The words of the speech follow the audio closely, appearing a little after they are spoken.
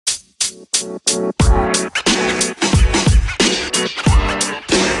Good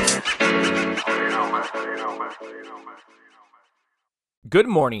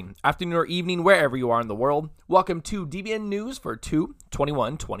morning, afternoon, or evening, wherever you are in the world. Welcome to DBN News for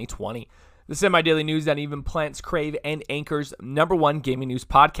 2/21/2020. The semi-daily news that even plants crave and anchors #1 gaming news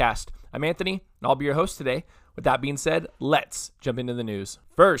podcast. I'm Anthony, and I'll be your host today. With that being said, let's jump into the news.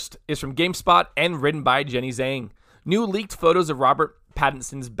 First is from GameSpot and written by Jenny Zhang. New leaked photos of Robert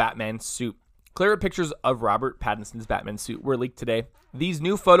Pattinson's Batman suit. Clearer pictures of Robert Pattinson's Batman suit were leaked today. These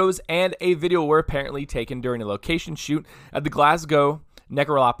new photos and a video were apparently taken during a location shoot at the Glasgow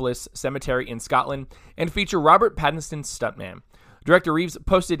Necropolis Cemetery in Scotland and feature Robert Pattinson's stuntman. Director Reeves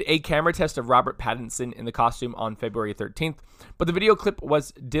posted a camera test of Robert Pattinson in the costume on February 13th, but the video clip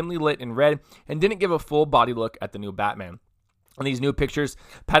was dimly lit in red and didn't give a full body look at the new Batman. In these new pictures,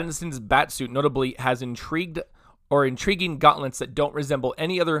 Pattinson's Batsuit notably has intriguing gauntlets that don't resemble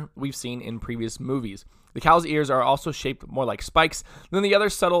any other we've seen in previous movies. The cowl's ears are also shaped more like spikes than the other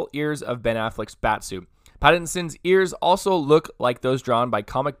subtle ears of Ben Affleck's Batsuit. Pattinson's ears also look like those drawn by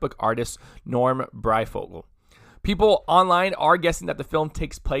comic book artist Norm Breyfogle. People online are guessing that the film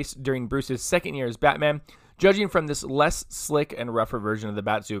takes place during Bruce's second year as Batman, judging from this less slick and rougher version of the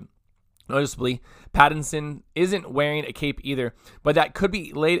Batsuit. Noticeably, Pattinson isn't wearing a cape either, but that could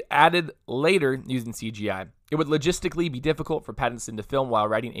be added later using CGI. It would logistically be difficult for Pattinson to film while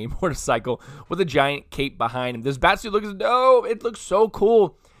riding a motorcycle with a giant cape behind him. This Batsuit looks dope. It looks so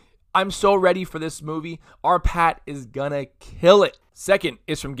cool. I'm so ready for this movie. Our Pat is gonna kill it. Second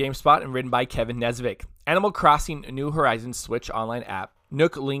is from GameSpot and written by Kevin Nesvik. Animal Crossing New Horizons Switch online app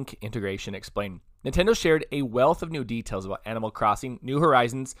Nook Link integration explained. Nintendo shared a wealth of new details about Animal Crossing New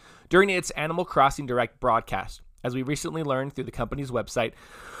Horizons during its Animal Crossing Direct broadcast. As we recently learned through the company's website,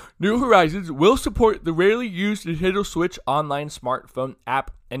 New Horizons will support the rarely used Nintendo Switch online smartphone app,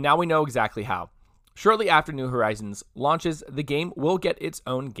 and now we know exactly how. Shortly after New Horizons launches, the game will get its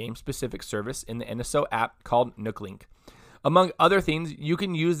own game-specific service in the NSO app called Nook Link. Among other things, you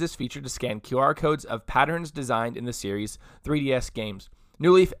can use this feature to scan QR codes of patterns designed in the series' 3DS games,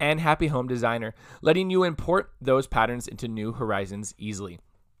 New Leaf and Happy Home Designer, letting you import those patterns into New Horizons easily.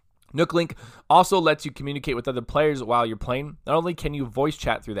 Nook Link also lets you communicate with other players while you're playing. Not only can you voice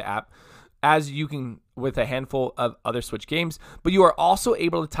chat through the app, as you can with a handful of other Switch games, but you are also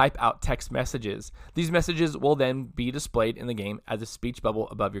able to type out text messages. These messages will then be displayed in the game as a speech bubble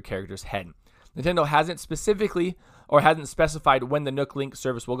above your character's head. Nintendo hasn't specified when the Nook Link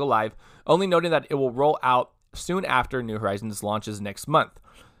service will go live, only noting that it will roll out soon after New Horizons launches next month.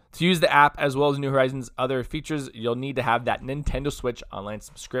 To use the app as well as New Horizons' other features, you'll need to have that Nintendo Switch online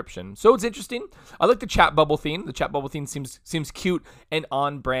subscription. So it's interesting. I like the chat bubble theme. The chat bubble theme seems cute and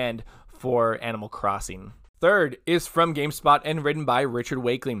on brand for Animal Crossing. Third is from GameSpot and written by Richard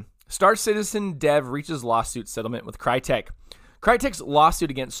Wakeling. Star Citizen dev reaches lawsuit settlement with Crytek. Crytek's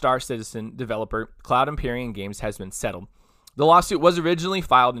lawsuit against Star Citizen developer Cloud Empyrean Games has been settled. The lawsuit was originally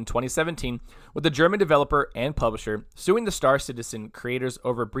filed in 2017 with the German developer and publisher suing the Star Citizen creators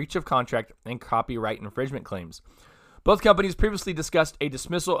over breach of contract and copyright infringement claims. Both companies previously discussed a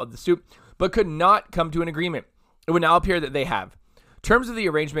dismissal of the suit, but could not come to an agreement. It would now appear that they have. Terms of the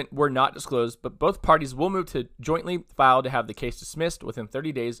arrangement were not disclosed, but both parties will move to jointly file to have the case dismissed within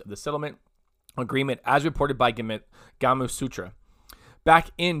 30 days of the settlement agreement, as reported by Gamasutra.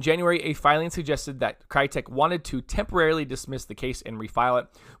 Back in January, a filing suggested that Crytek wanted to temporarily dismiss the case and refile it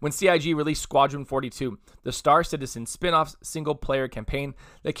when CIG released Squadron 42, the Star Citizen spin-off single-player campaign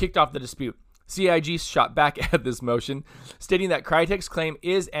that kicked off the dispute. CIG shot back at this motion, stating that Crytek's claim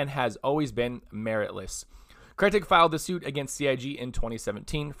is and has always been meritless. Crytek filed the suit against CIG in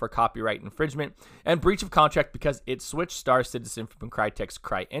 2017 for copyright infringement and breach of contract because it switched Star Citizen from Crytek's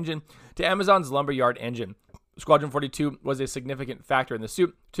CryEngine to Amazon's Lumberyard engine. Squadron 42 was a significant factor in the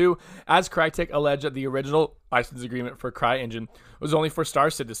suit, too, as Crytek alleged that the original license agreement for CryEngine was only for Star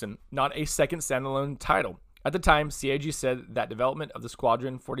Citizen, not a second standalone title. At the time, CIG said that development of the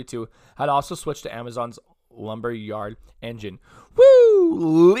Squadron 42 had also switched to Amazon's Lumberyard engine.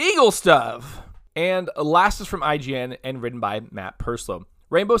 Woo! Legal stuff! And last is from IGN and written by Matt Purslow.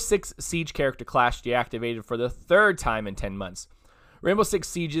 Rainbow Six Siege character Clash deactivated for the third time in 10 months. Rainbow Six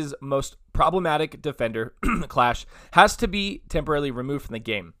Siege's most problematic defender, Clash, has to be temporarily removed from the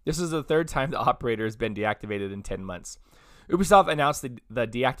game. This is the third time the operator has been deactivated in 10 months. Ubisoft announced the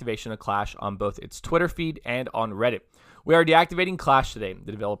deactivation of Clash on both its Twitter feed and on Reddit. We are deactivating Clash today,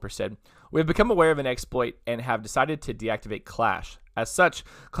 the developer said. We have become aware of an exploit and have decided to deactivate Clash. As such,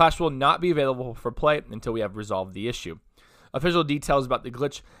 Clash will not be available for play until we have resolved the issue. Official details about the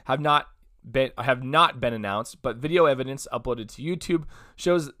glitch have not have not been announced, but video evidence uploaded to YouTube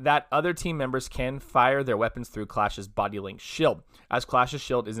shows that other team members can fire their weapons through Clash's body link shield. As Clash's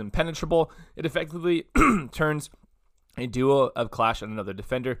shield is impenetrable, it effectively turns a duo of Clash and another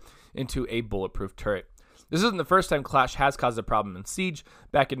defender into a bulletproof turret. This isn't the first time Clash has caused a problem in Siege.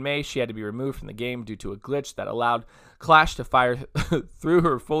 Back in May, she had to be removed from the game due to a glitch that allowed Clash to fire through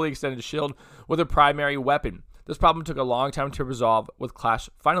her fully extended shield with a primary weapon. This problem took a long time to resolve, with Clash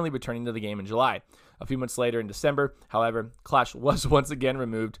finally returning to the game in July. A few months later in December, however, Clash was once again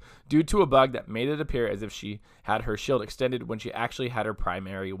removed due to a bug that made it appear as if she had her shield extended when she actually had her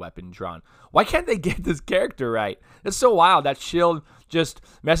primary weapon drawn. Why can't they get this character right? It's so wild. That shield just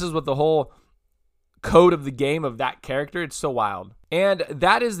messes with the whole code of the game of that character. It's so wild. And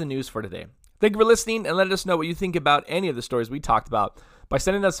that is the news for today. Thank you for listening, and let us know what you think about any of the stories we talked about by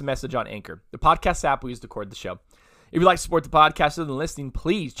sending us a message on Anchor, the podcast app we use to record the show. If you'd like to support the podcast other than listening,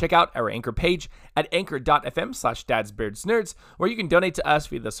 please check out our Anchor page at anchor.fm/dadsbeardsnerds, where you can donate to us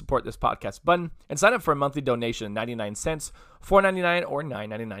via the support this podcast button and sign up for a monthly donation of 99 cents, $4.99, or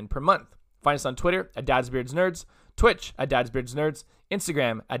 $9.99 per month. Find us on Twitter at dadsbeardsnerds, Twitch at dadsbeardsnerds,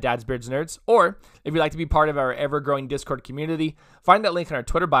 Instagram at dadsbeardsnerds, or if you'd like to be part of our ever-growing Discord community, find that link in our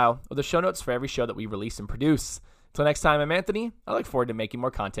Twitter bio or the show notes for every show that we release and produce. Until next time, I'm Anthony. I look forward to making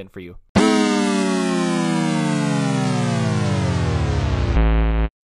more content for you.